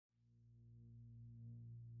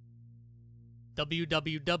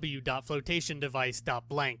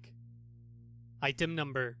www.flotationdevice.blank. Item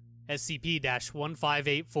number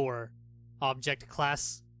SCP-1584. Object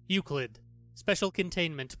Class Euclid. Special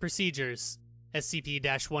Containment Procedures.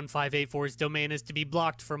 SCP-1584's domain is to be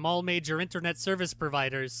blocked from all major internet service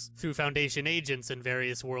providers through Foundation agents and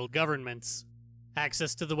various world governments.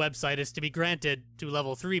 Access to the website is to be granted to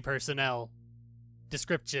Level 3 personnel.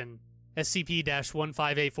 Description: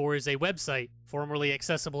 SCP-1584 is a website formerly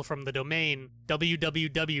accessible from the domain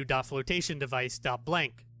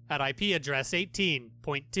www.flotationdevice.blank at IP address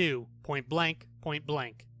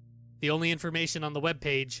 18.2.blank.blank. The only information on the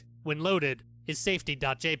webpage, when loaded, is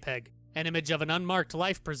safety.jpg, an image of an unmarked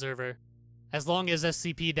life preserver. As long as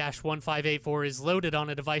SCP-1584 is loaded on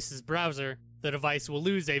a device's browser, the device will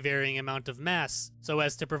lose a varying amount of mass, so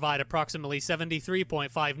as to provide approximately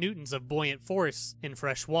 73.5 newtons of buoyant force in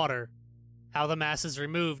fresh water. How the mass is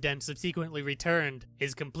removed and subsequently returned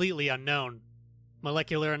is completely unknown.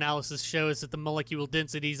 Molecular analysis shows that the molecule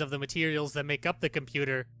densities of the materials that make up the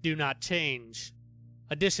computer do not change.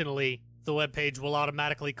 Additionally, the webpage will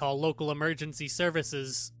automatically call local emergency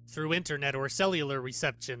services through internet or cellular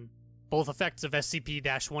reception. Both effects of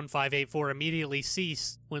SCP-1584 immediately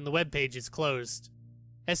cease when the webpage is closed.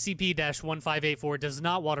 SCP-1584 does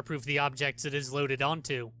not waterproof the objects it is loaded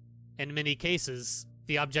onto. In many cases,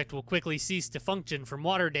 the object will quickly cease to function from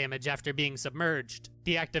water damage after being submerged,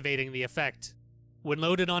 deactivating the effect. When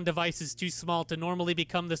loaded on devices too small to normally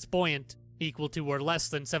become this buoyant, equal to or less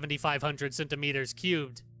than 7,500 centimeters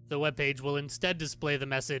cubed, the webpage will instead display the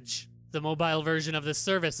message, "The mobile version of this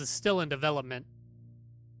service is still in development."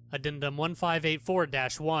 Addendum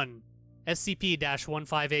 1584-1.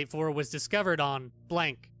 SCP-1584 was discovered on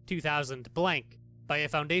blank 2000 blank by a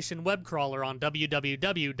Foundation web crawler on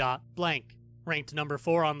www.blank, ranked number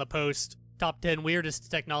 4 on the post, Top 10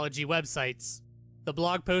 Weirdest Technology Websites. The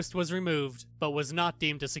blog post was removed, but was not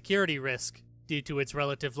deemed a security risk due to its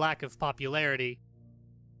relative lack of popularity.